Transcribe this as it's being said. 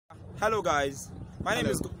Hello guys, my name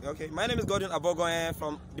is Gordon Abogonye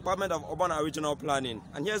from Department of Urban and Regional Planning,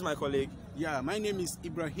 and here's my colleague. Yeah, my name is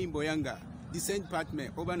Ibrahim Boyanga, Design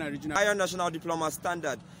Department, Urban and Regional. Higher National Diploma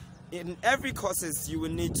Standard. In every courses you will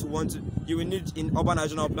need in urban and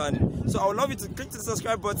regional planning. So I would love you to click the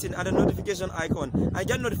subscribe button and the notification icon and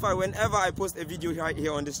get notified whenever I post a video right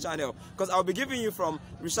here on this channel, because I'll be giving you from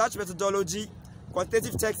research methodology,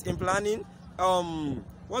 quantitative text in planning,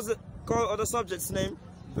 what's the called other subjects name?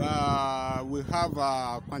 We have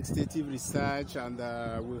quantitative research, and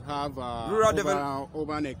we have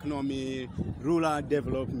urban economy, rural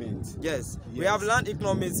development. Yes, we have land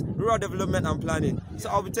economics, rural development and planning. So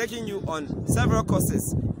I'll be taking you on several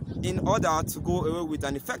courses in order to go away with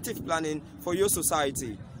an effective planning for your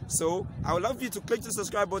society. So I would love you to click the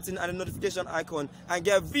subscribe button and the notification icon and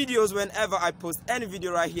get videos whenever I post any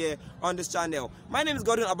video right here on this channel. My name is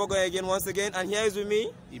Gordon Abogonye once again, and here is with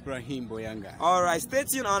me Ibrahim Boyanga. Alright, stay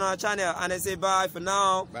tuned on our channel, and I say bye for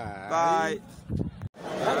now. Bye.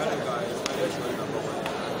 Hello guys, my name is Gordon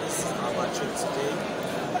Abogonye. This is our matric today.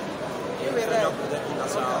 We're representing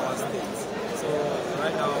Nasarawa State. So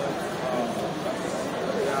right now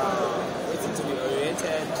we are waiting to be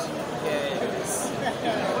oriented here in this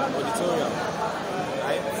auditorium.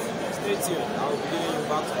 Right? Stay tuned. I will be giving you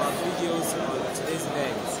back-to-back videos on today's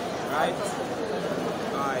event. Right?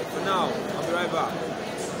 Alright, for now, I'll be right back.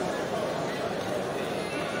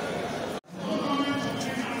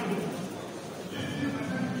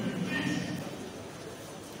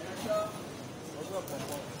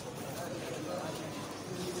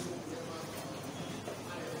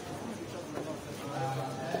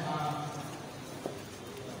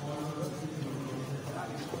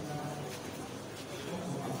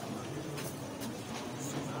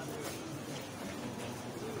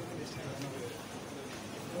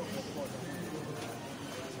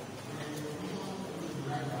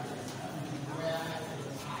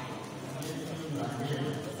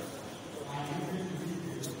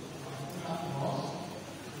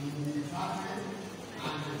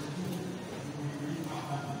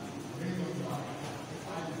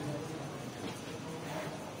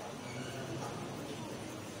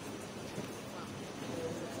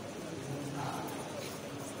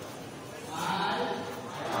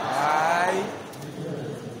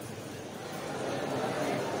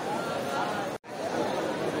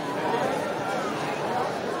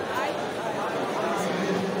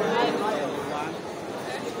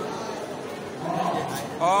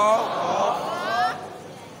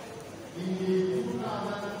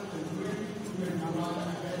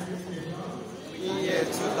 Year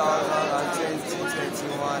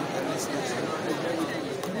 2020-21 administration.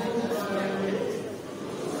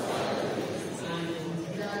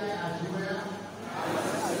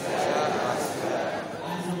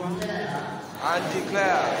 And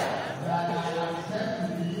declare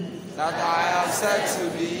that I am said to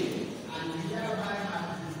be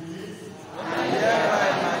and hereby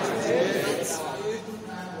matriculate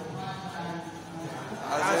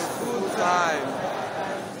as a full-time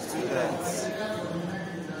student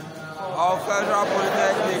of Federal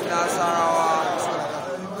Polytechnic, Nasarawa.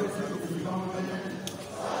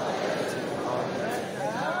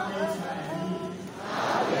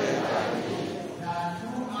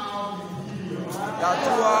 That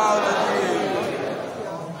throughout the period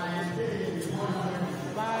of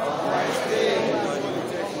my stay in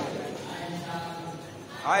Abogonye,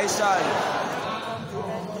 I shall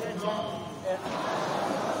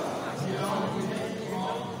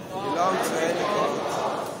belong to any cult,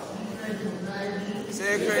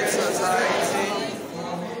 sacred society,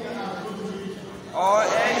 or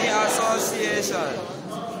any association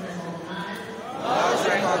not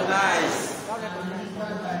recognized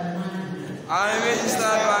and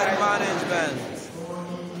registered by the management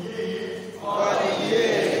for the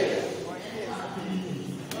year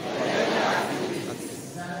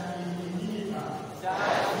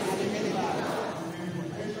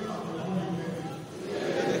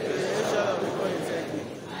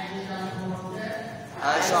I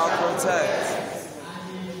shall protect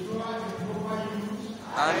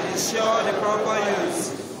and ensure the proper use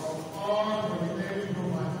of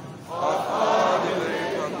all the very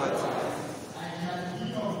property.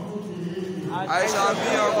 I shall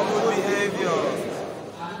be of good behavior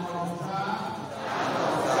and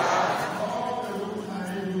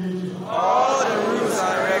all the rules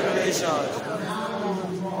and regulations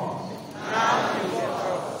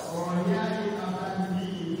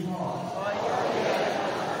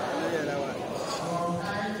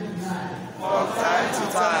from time to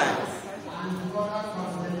time.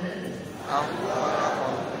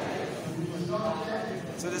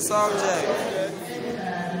 To the subject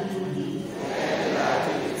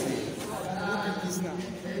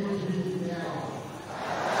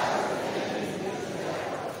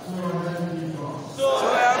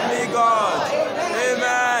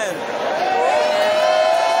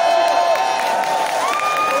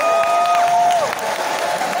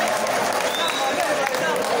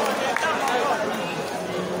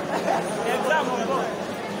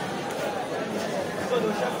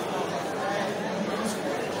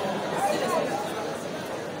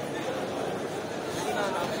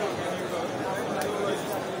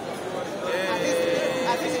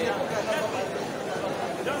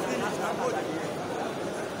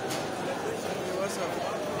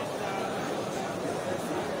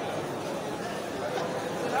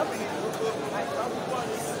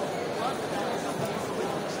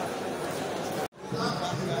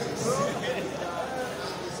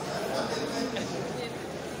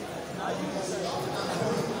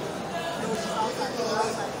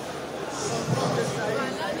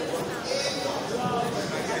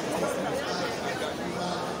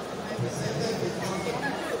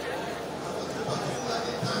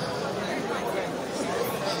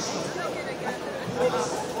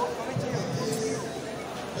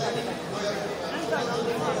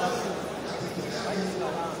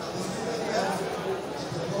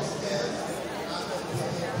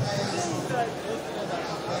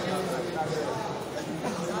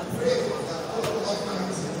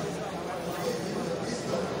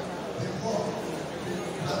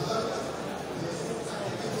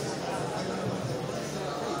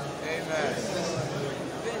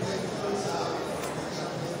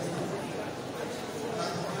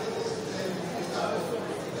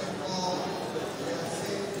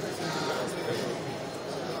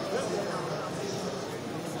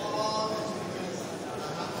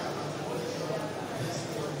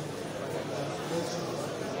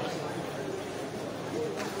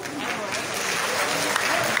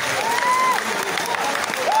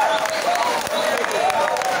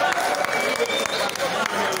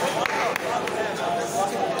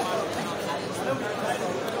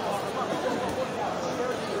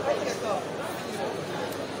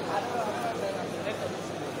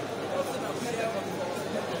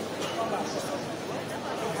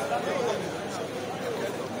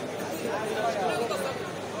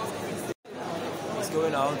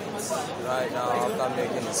Going out right now after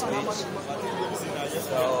making the speech,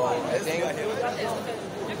 so I think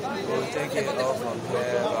we'll take it off from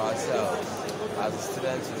here by ourselves as the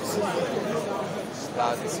students will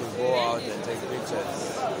start to go out and take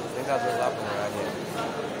pictures. I think that's what's happening right here.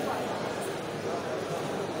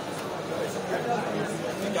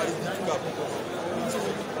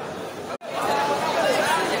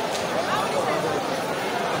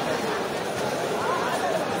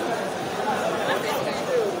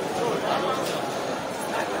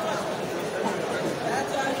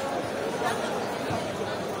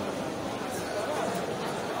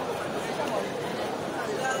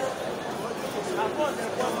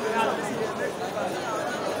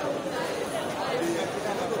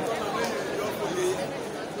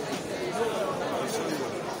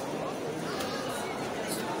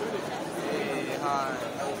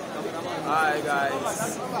 Hi guys.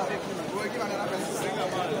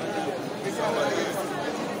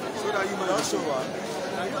 So that you might also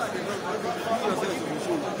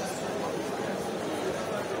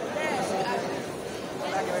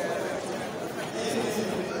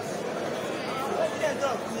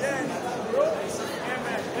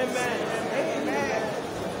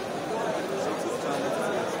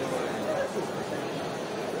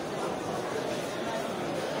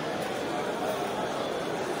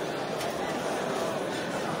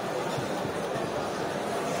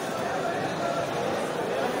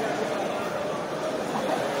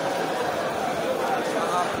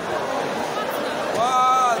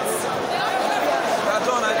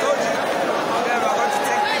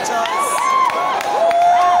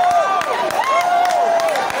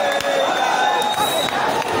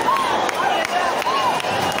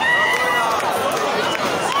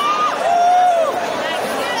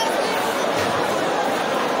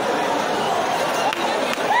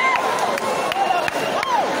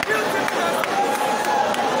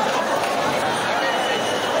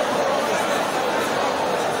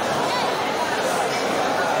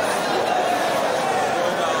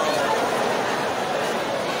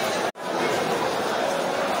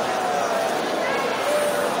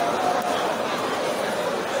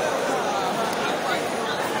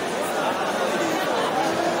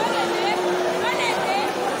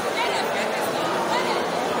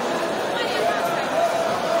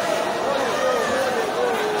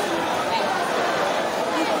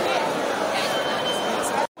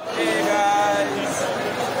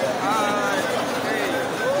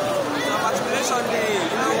Sunday, you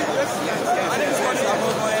know, my name is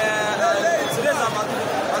Abogonye, and today's our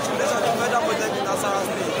matriculation in Federal Polytechnic in Nasarawa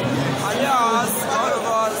State. And yes, all of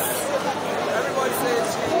us, everybody says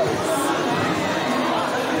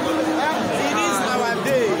it is our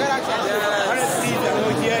day. Honestly, the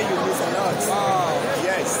whole year you miss a lot. wow.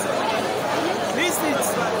 Yes. Miss it.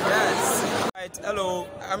 Yes. Right, hello,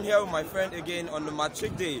 I'm here with my friend again on the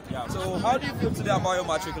matric day. Yeah. So how do you feel today about your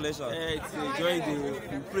matriculation? It's a joy day.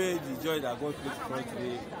 We pray the joy that God placed for us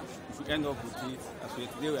today. We should end up with it. As we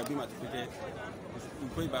today we are being matriculated. We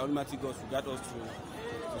pray by Almighty God to guide us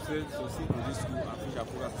to succeed in this school and finish our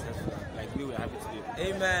program successfully, like we were happy today.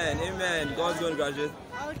 Amen, amen. God's going to graduate.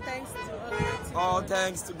 All thanks to Almighty. All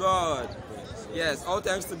thanks to God. Yes, all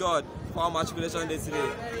thanks to God for our matriculation day today.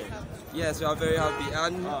 Very happy. Yes, we are very happy.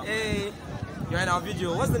 And hey, you're in our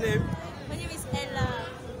video. What's the name? My name is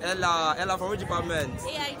Ella. Ella from which department?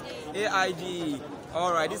 AID. AID.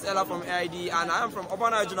 Alright, this is Ella from AID, and I am from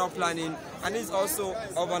Urban Regional Planning, and this is also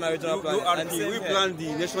Urban Regional Planning. We plan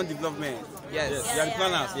the nation development. Yes. We are the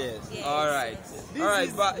planners, yes. Alright.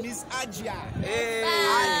 Alright, bye. Miss Ajia. Hey.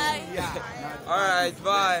 Bye. Alright,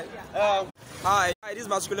 bye. Hi, this is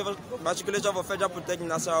matriculation for Federal Polytechnic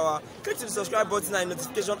Nasarawa. Click to the subscribe button and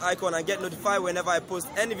notification icon and get notified whenever I post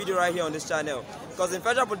any video right here on this channel. Because in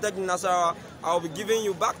Federal Polytechnic Nasarawa, I will be giving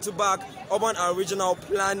you back-to-back urban and regional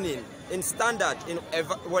planning in standard, in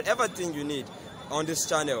whatever thing you need on this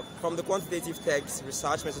channel. From the quantitative text,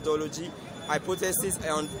 research methodology, hypothesis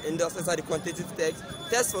inside the quantitative text,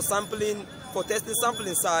 tests for sampling, for testing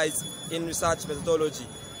sampling size in research methodology.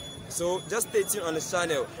 So just stay tuned on this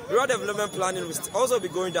channel. Rural development planning will also be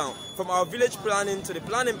going down from our village planning to the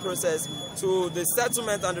planning process to the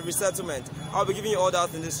settlement and the resettlement. I'll be giving you all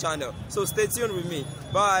that in this channel. So stay tuned with me.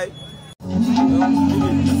 Bye.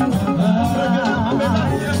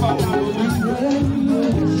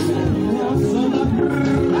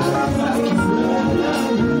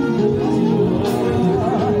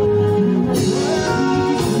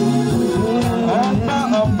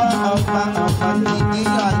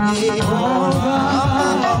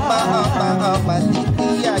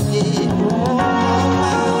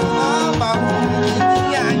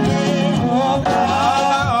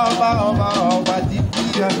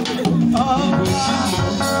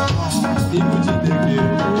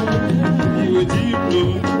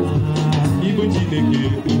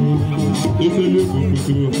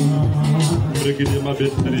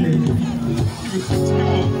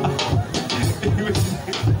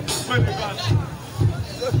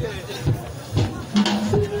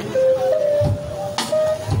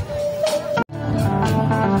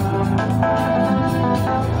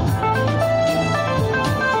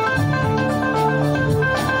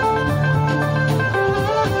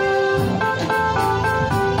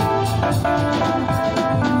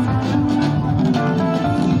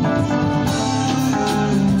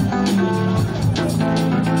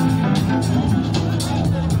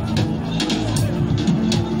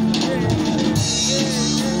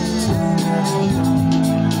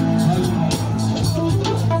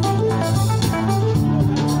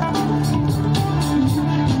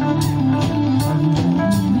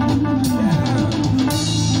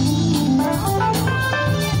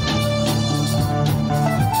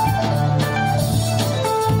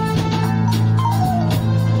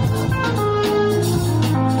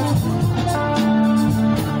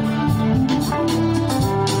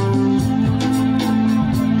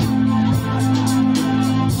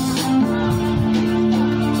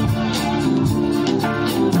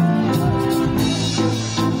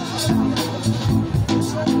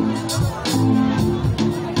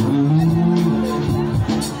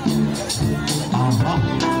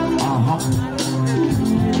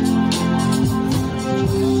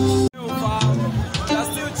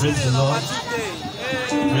 Praise the Lord.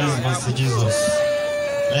 Praise Master Jesus.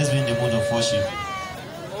 Let's be in the mood of worship.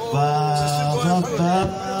 Ba ba ba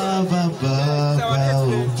ba ba ba ba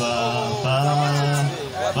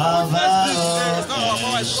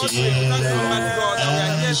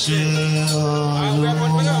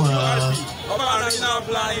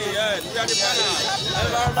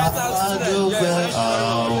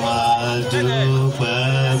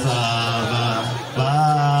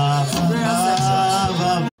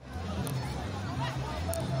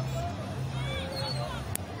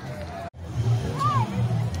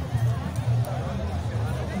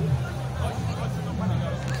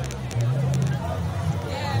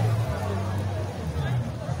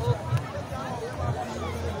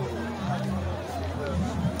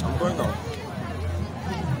I'm going on.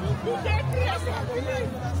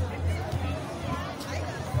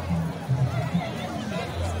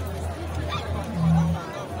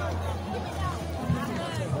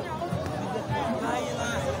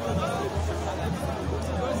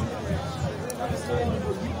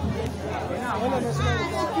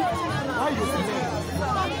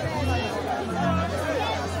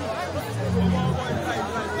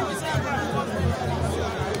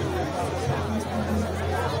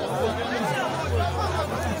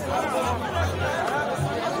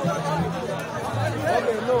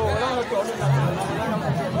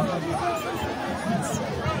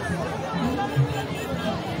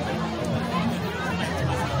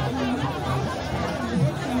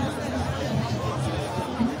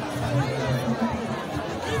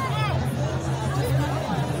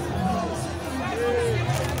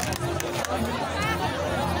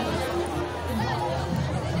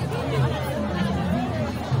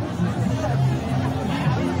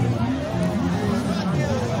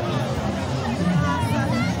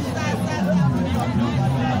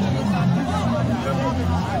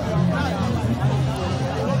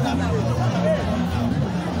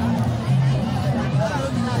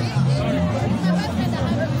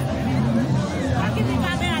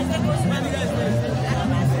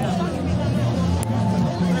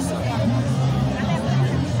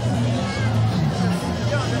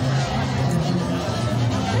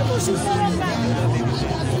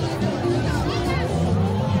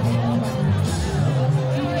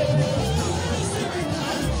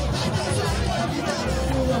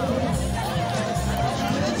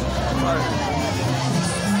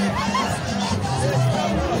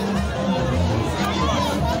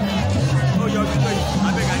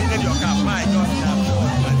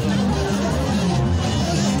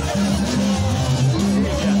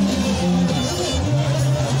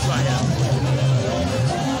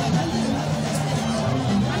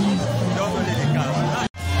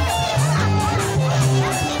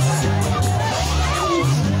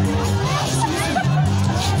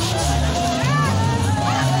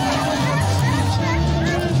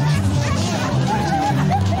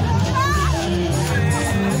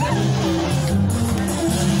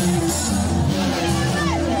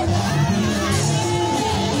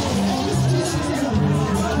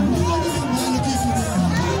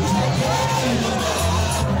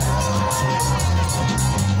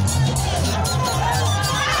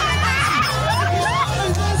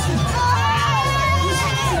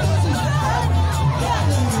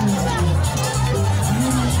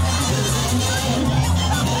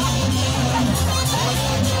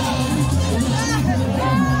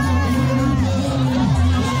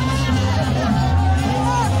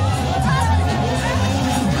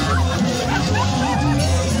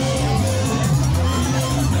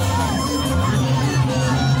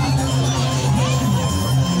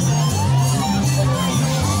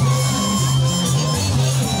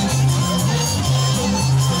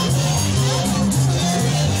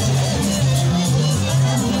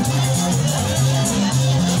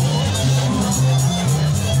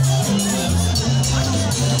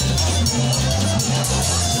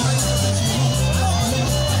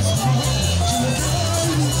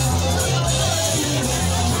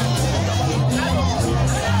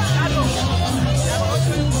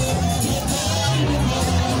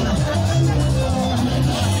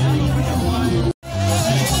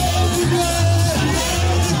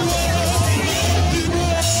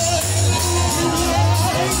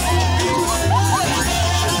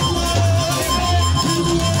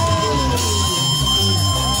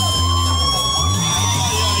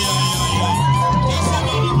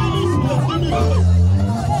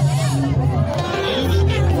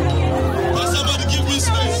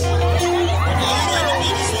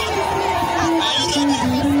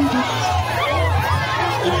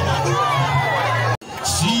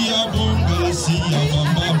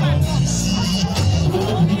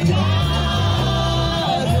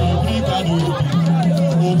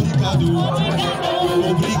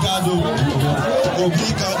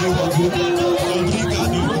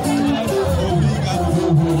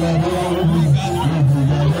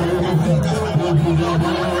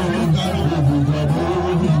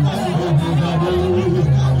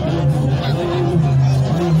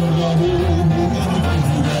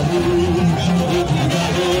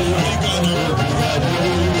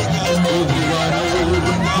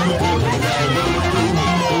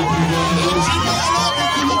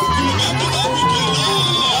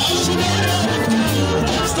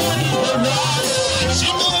 Stay alive.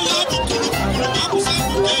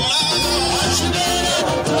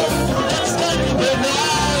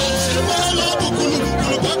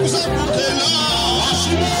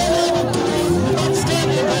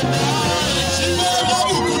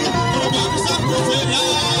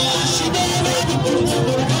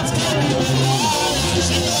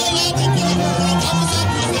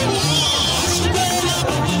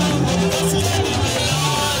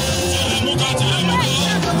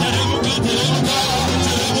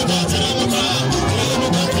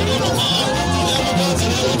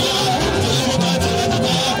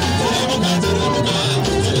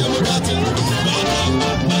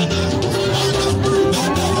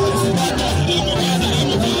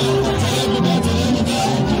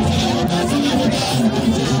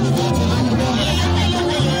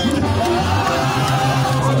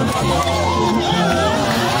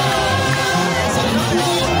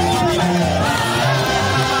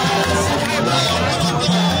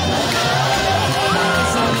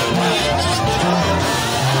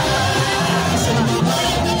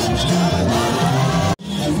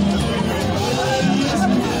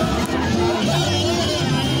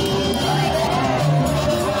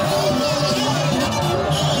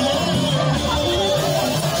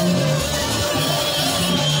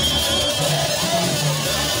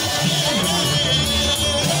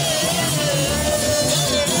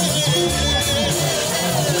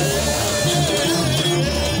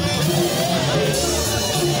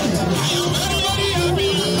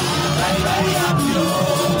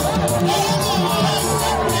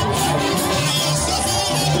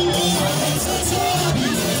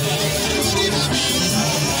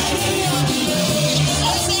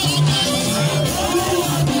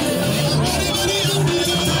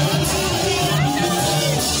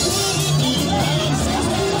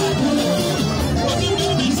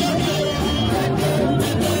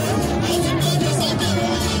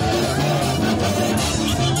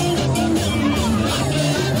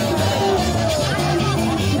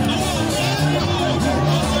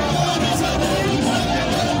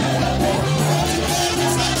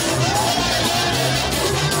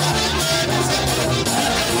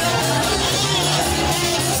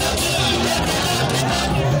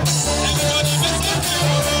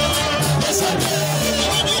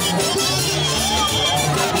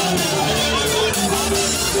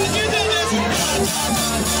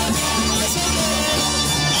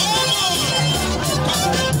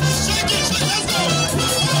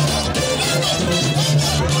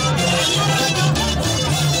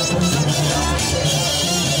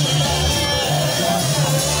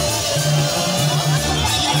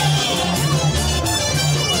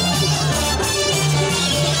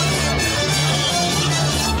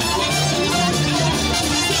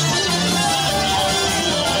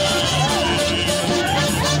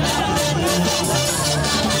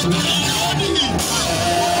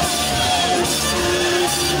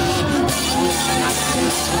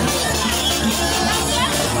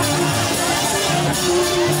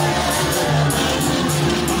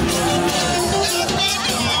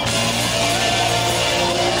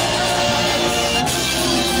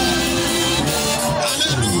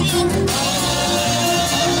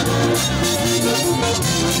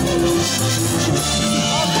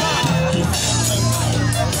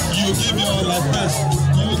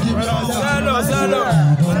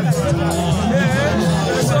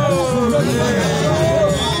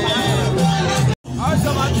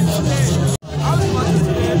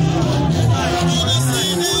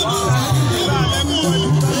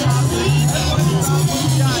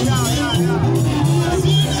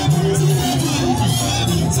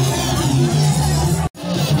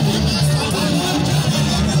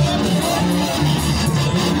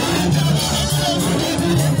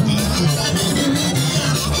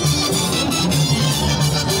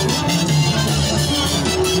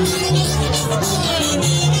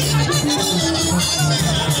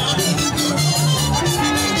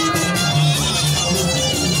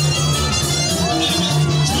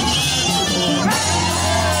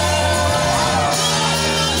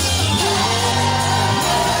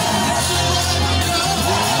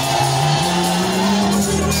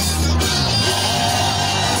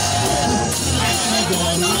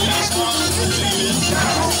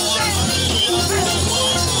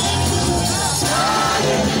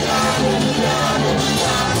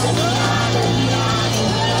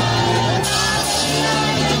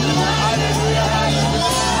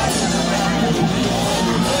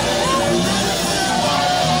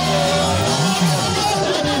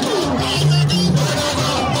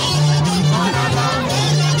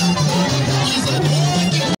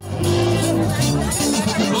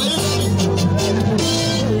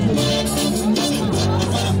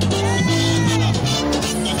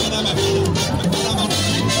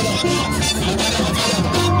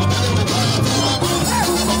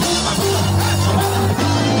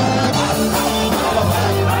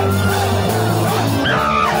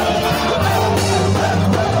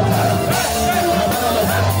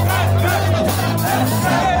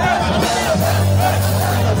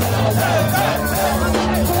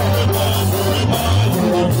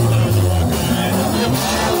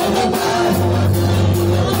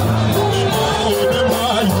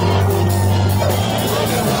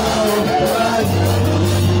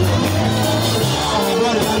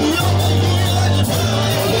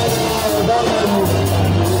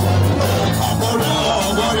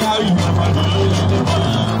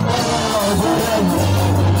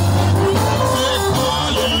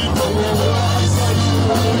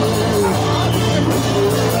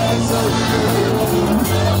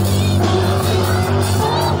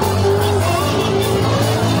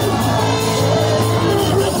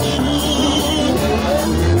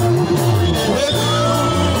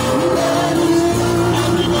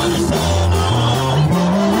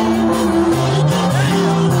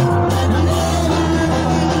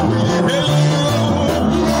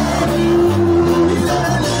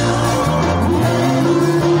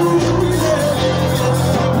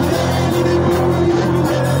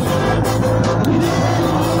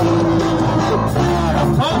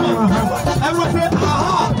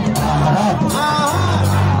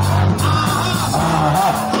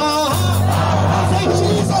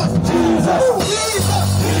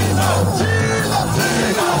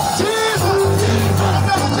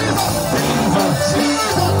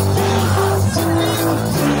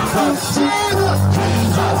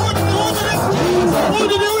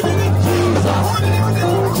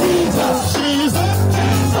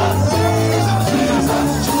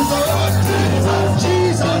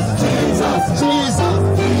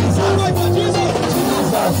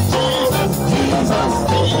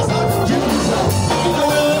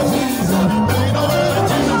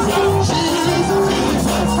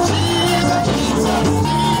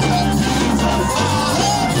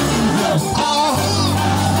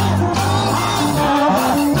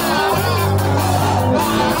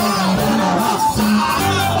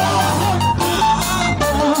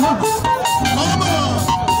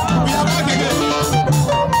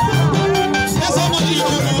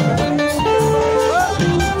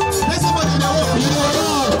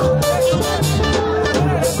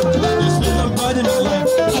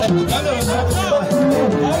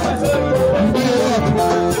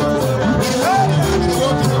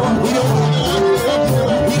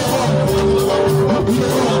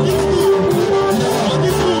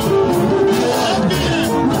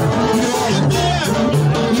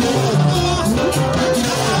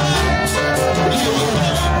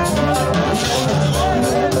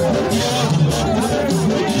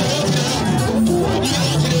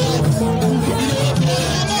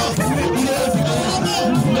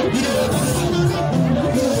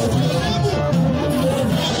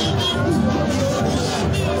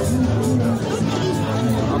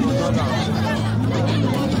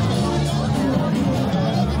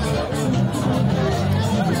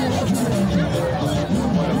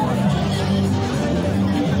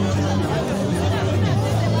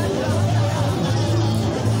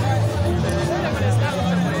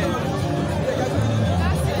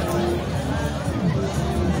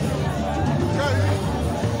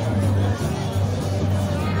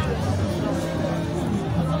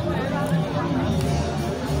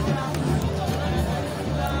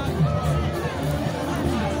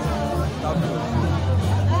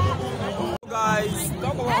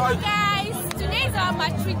 Hello guys, today is our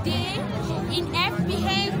matric day in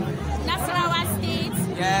FPN, Nasarawa State.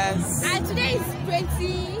 Yes. And today is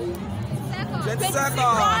 22nd of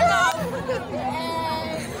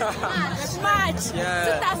March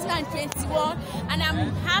Yeah. 2021, and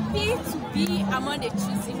I'm happy to be among the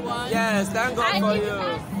chosen ones. Yes, thank God And for if you.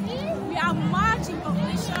 can see, we are marching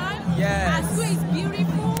competition. Yes. Our school is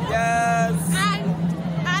beautiful. Yes. And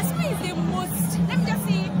our school is the most, let me just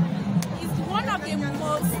say, is one of the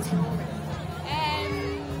most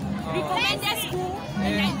recommended school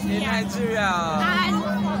in Nigeria. And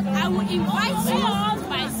I will invite you to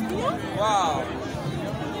my school. Wow.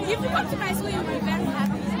 If you come to my school, you'll be very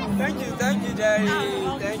happy. Thank you, Jerry.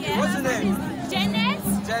 Okay. Thank you. What's your name? Janet.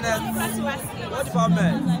 Janet. What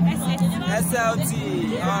department? SLT.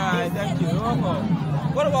 Alright, thank you. You're welcome.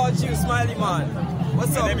 What about you, Smiley Man?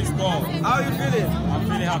 What's up? My name is Paul. How are you feeling? I'm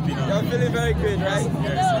feeling happy now. You're feeling very great, right?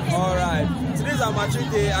 Yes. Alright. Today's our matric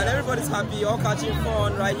day and everybody's happy, all catching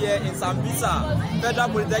fun right here in Sambisa, Federal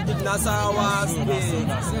Polytechnic, Nasarawa State.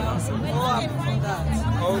 Oh, happy for that.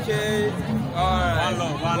 Okay. Alright.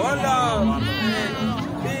 One love.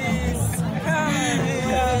 Peace.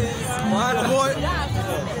 One boy.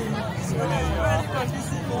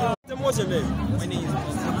 What's your name? My name is.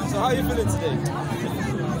 So how are you feeling today?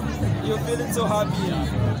 You're feeling so happy.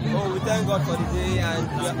 Oh, we thank God for the day and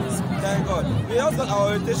thank God. We also got our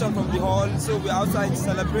orientation from the hall, so we're outside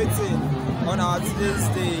celebrating on our today's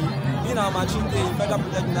day, in our matric day in Federal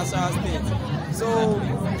Polytechnic Nasarawa State. So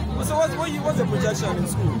what's the projection in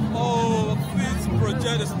school? Oh, please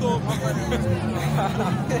project the stove.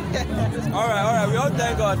 Alright, we all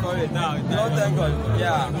thank God for it. Now, We all thank God.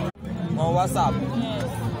 Yeah. On WhatsApp.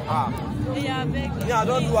 Ah. Yeah, Yeah, I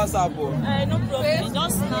don't do WhatsApp. Oh. no problem.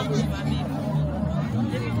 Just snap it.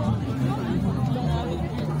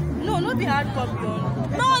 No, not be hard copy.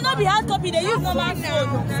 No, not be hard copy. They use normal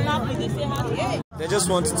phone. Snap it. They say hard copy. They just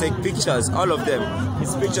want to take pictures, all of them.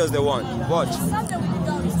 It's pictures they want. Watch.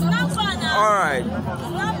 Alright.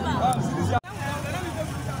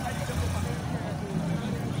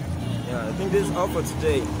 Yeah, I think this is all for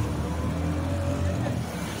today.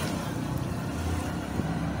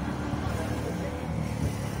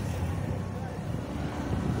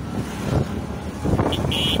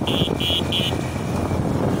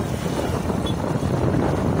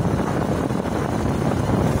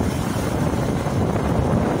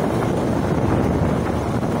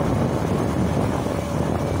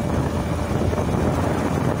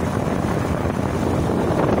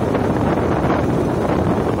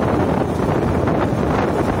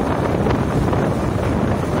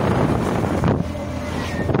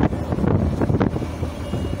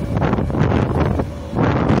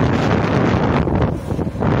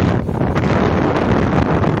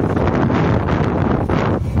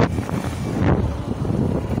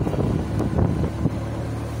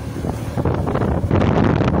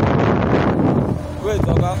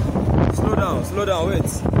 Slow down, wait.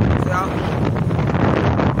 Yeah.